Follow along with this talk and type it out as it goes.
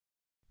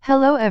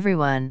Hello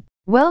everyone,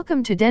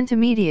 welcome to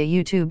DentoMedia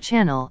YouTube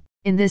channel.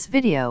 In this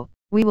video,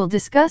 we will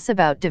discuss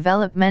about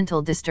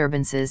developmental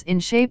disturbances in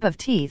shape of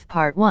teeth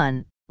part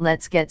 1.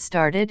 Let's get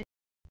started.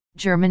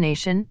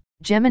 Germination.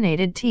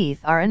 Geminated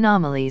teeth are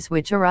anomalies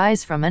which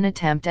arise from an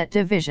attempt at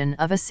division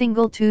of a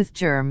single tooth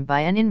germ by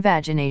an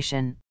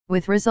invagination,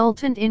 with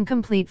resultant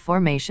incomplete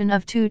formation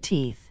of two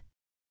teeth.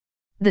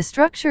 The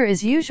structure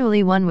is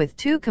usually one with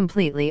two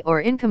completely or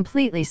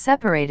incompletely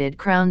separated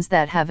crowns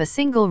that have a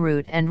single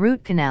root and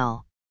root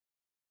canal.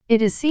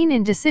 It is seen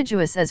in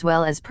deciduous as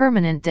well as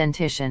permanent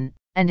dentition,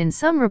 and in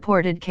some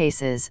reported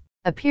cases,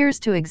 appears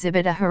to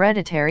exhibit a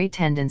hereditary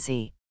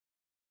tendency.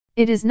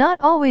 It is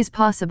not always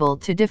possible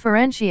to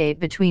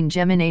differentiate between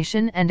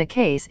gemination and a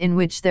case in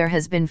which there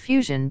has been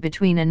fusion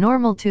between a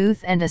normal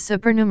tooth and a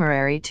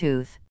supernumerary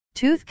tooth.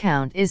 Tooth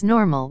count is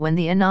normal when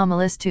the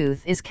anomalous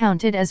tooth is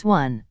counted as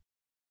 1.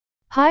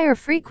 Higher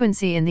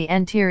frequency in the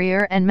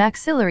anterior and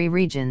maxillary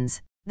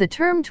regions. The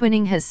term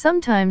twinning has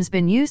sometimes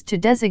been used to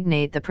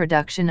designate the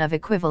production of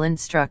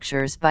equivalent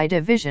structures by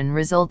division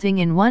resulting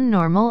in one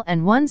normal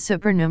and one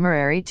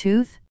supernumerary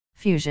tooth.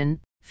 Fusion.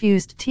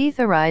 Fused teeth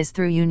arise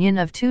through union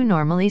of two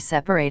normally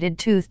separated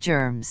tooth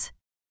germs.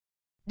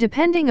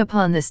 Depending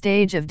upon the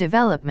stage of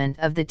development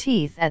of the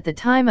teeth at the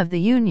time of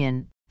the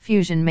union,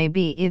 fusion may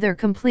be either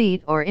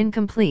complete or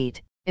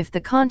incomplete. If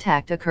the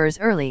contact occurs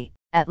early,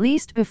 at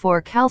least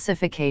before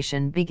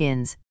calcification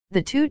begins,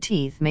 the two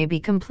teeth may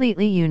be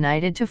completely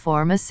united to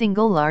form a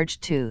single large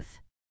tooth.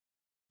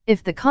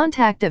 If the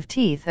contact of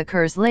teeth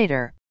occurs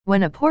later,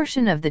 when a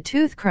portion of the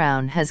tooth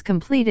crown has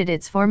completed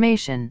its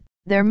formation,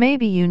 there may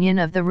be union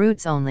of the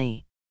roots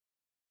only.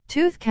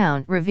 Tooth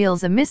count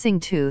reveals a missing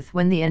tooth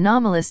when the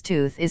anomalous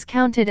tooth is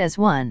counted as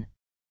 1.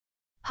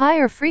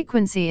 Higher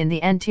frequency in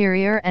the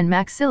anterior and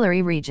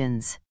maxillary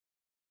regions.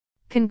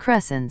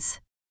 Concrescence.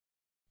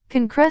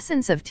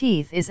 Concrescence of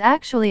teeth is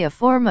actually a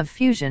form of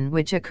fusion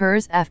which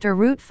occurs after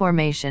root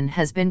formation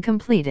has been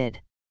completed.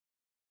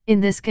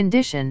 In this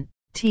condition,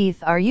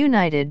 teeth are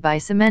united by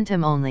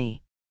cementum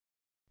only.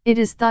 It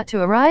is thought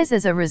to arise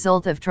as a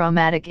result of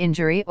traumatic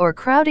injury or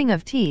crowding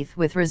of teeth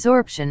with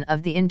resorption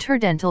of the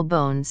interdental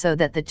bone so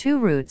that the two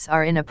roots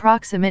are in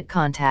approximate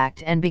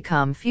contact and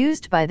become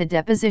fused by the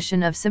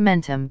deposition of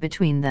cementum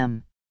between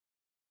them.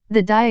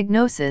 The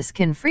diagnosis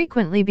can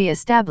frequently be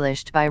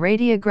established by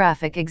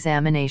radiographic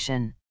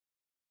examination.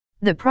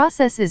 The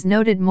process is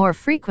noted more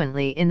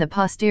frequently in the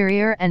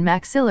posterior and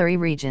maxillary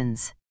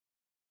regions.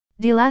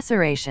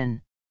 Dilaceration.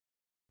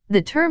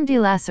 The term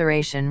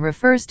dilaceration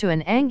refers to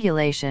an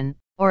angulation,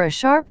 or a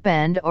sharp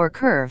bend or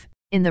curve,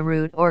 in the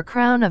root or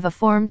crown of a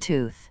formed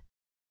tooth.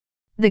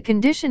 The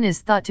condition is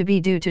thought to be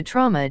due to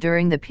trauma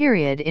during the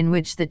period in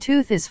which the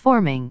tooth is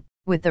forming,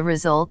 with the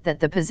result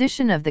that the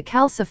position of the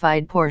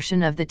calcified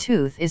portion of the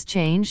tooth is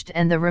changed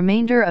and the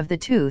remainder of the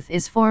tooth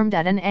is formed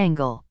at an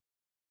angle.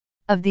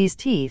 Of these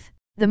teeth,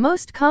 the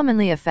most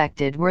commonly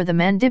affected were the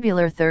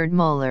mandibular third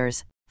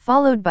molars,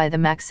 followed by the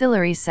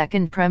maxillary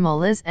second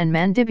premolars and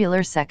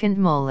mandibular second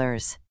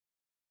molars.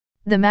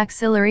 The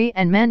maxillary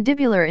and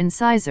mandibular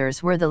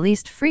incisors were the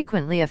least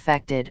frequently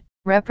affected,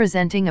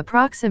 representing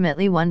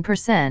approximately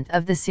 1%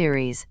 of the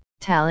series.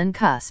 Talon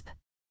cusp.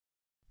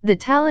 The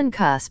talon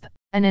cusp,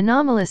 an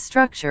anomalous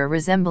structure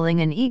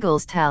resembling an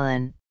eagle's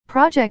talon,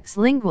 projects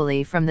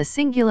lingually from the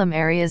cingulum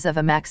areas of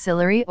a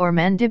maxillary or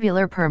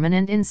mandibular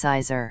permanent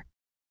incisor.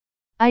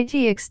 It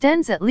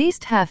extends at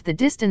least half the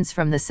distance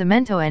from the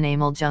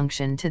cemento-enamel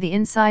junction to the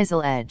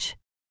incisal edge.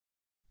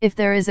 If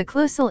there is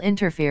occlusal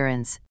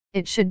interference,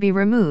 it should be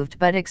removed,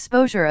 but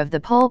exposure of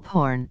the pulp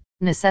horn,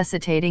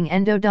 necessitating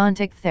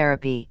endodontic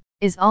therapy,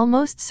 is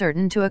almost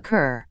certain to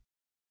occur.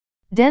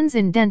 Dens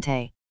in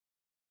dente.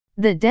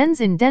 The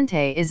dens in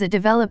dente is a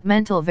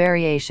developmental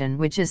variation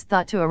which is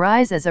thought to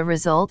arise as a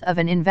result of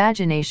an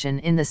invagination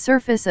in the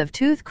surface of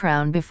tooth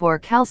crown before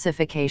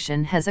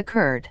calcification has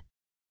occurred.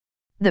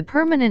 The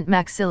permanent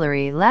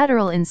maxillary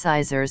lateral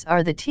incisors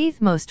are the teeth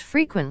most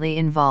frequently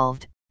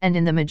involved, and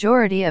in the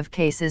majority of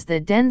cases the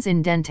dens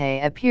in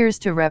dente appears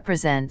to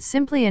represent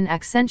simply an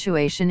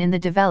accentuation in the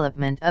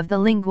development of the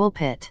lingual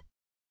pit.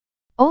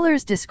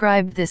 Ohlers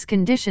described this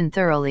condition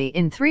thoroughly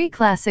in 3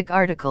 classic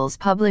articles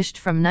published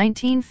from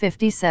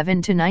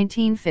 1957 to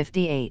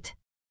 1958.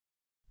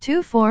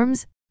 2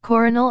 forms,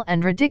 coronal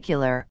and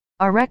radicular,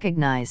 are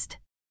recognized.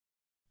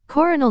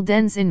 Coronal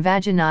dens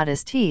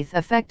invaginatus teeth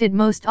affected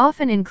most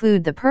often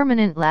include the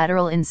permanent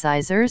lateral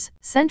incisors,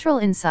 central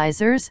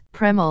incisors,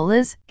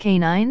 premolars,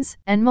 canines,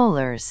 and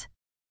molars.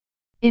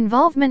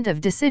 Involvement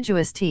of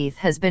deciduous teeth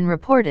has been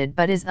reported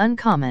but is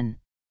uncommon.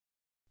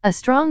 A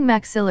strong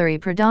maxillary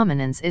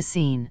predominance is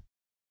seen.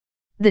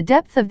 The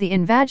depth of the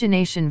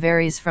invagination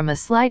varies from a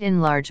slight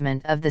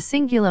enlargement of the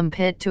cingulum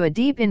pit to a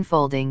deep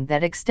infolding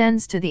that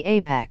extends to the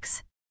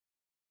apex.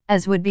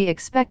 As would be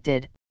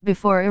expected,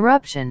 before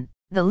eruption,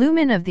 the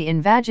lumen of the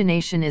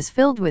invagination is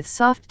filled with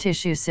soft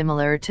tissue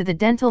similar to the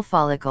dental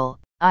follicle,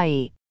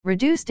 i.e.,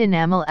 reduced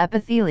enamel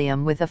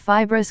epithelium with a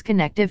fibrous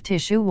connective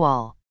tissue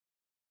wall.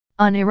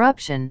 On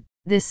eruption,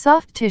 this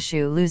soft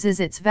tissue loses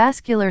its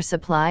vascular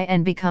supply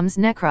and becomes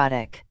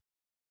necrotic.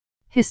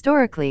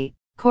 Historically,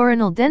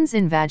 coronal dens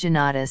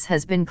Invaginatus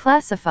has been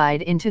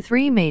classified into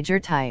three major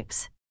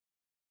types.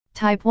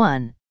 Type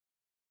 1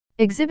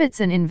 exhibits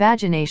an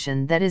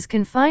invagination that is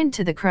confined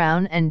to the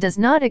crown and does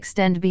not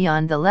extend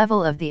beyond the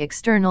level of the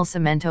external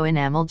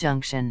cemento-enamel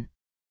junction.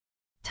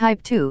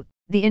 Type 2,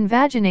 the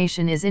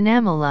invagination is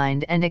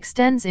enamel-lined and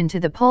extends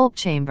into the pulp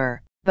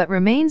chamber, but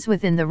remains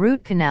within the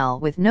root canal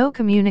with no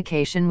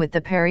communication with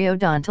the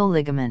periodontal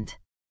ligament.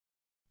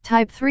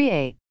 Type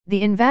 3a,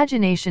 the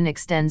invagination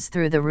extends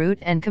through the root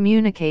and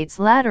communicates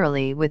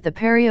laterally with the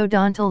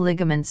periodontal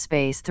ligament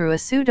space through a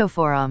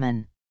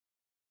pseudoforamen.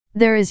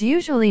 There is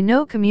usually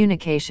no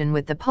communication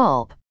with the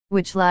pulp,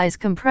 which lies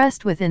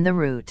compressed within the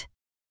root.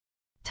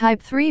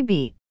 Type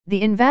 3b,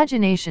 the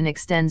invagination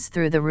extends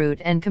through the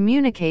root and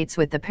communicates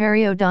with the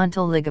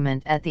periodontal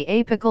ligament at the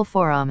apical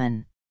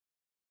foramen.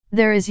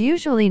 There is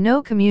usually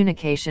no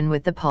communication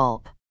with the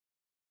pulp.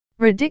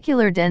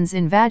 Radicular dens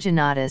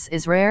invaginatus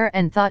is rare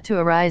and thought to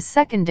arise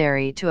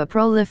secondary to a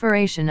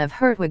proliferation of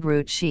Hertwig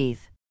root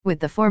sheath, with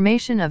the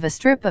formation of a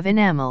strip of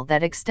enamel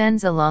that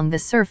extends along the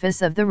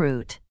surface of the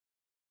root.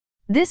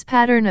 This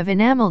pattern of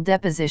enamel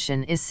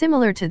deposition is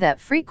similar to that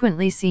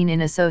frequently seen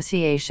in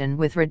association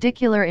with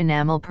radicular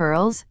enamel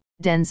pearls,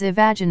 dens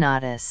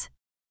evaginatus.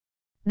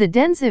 The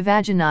dens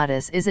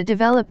evaginatus is a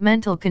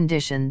developmental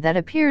condition that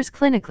appears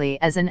clinically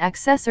as an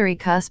accessory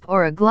cusp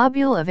or a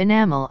globule of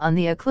enamel on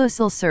the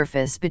occlusal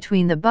surface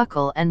between the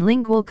buccal and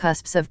lingual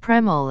cusps of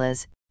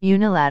premolars,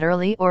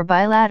 unilaterally or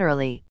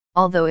bilaterally,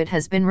 although it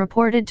has been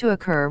reported to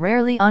occur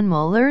rarely on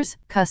molars,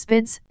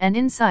 cuspids, and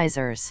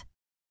incisors.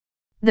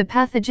 The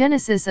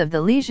pathogenesis of the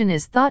lesion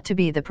is thought to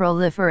be the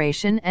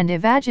proliferation and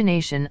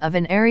evagination of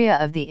an area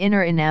of the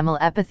inner enamel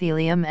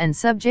epithelium and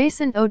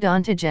subjacent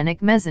odontogenic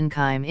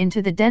mesenchyme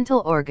into the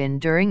dental organ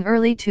during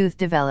early tooth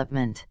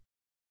development.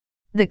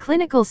 The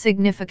clinical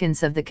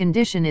significance of the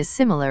condition is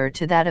similar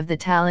to that of the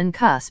Talon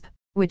cusp,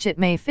 which it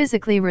may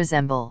physically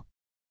resemble.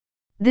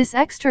 This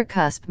extra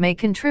cusp may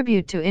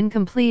contribute to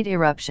incomplete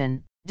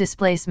eruption,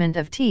 displacement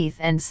of teeth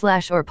and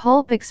slash or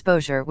pulp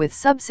exposure with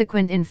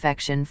subsequent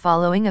infection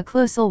following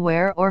occlusal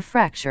wear or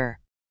fracture.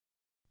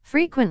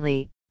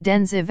 Frequently,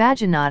 dens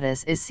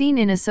evaginatus is seen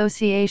in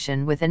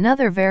association with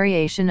another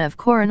variation of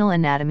coronal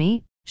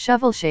anatomy,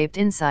 shovel-shaped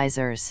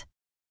incisors.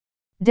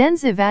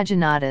 Dens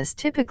evaginatus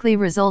typically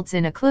results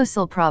in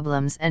occlusal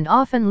problems and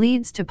often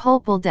leads to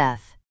pulpal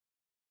death.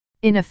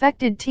 In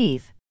affected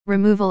teeth,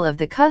 removal of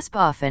the cusp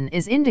often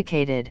is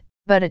indicated,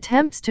 but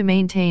attempts to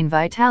maintain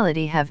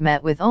vitality have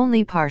met with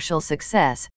only partial success,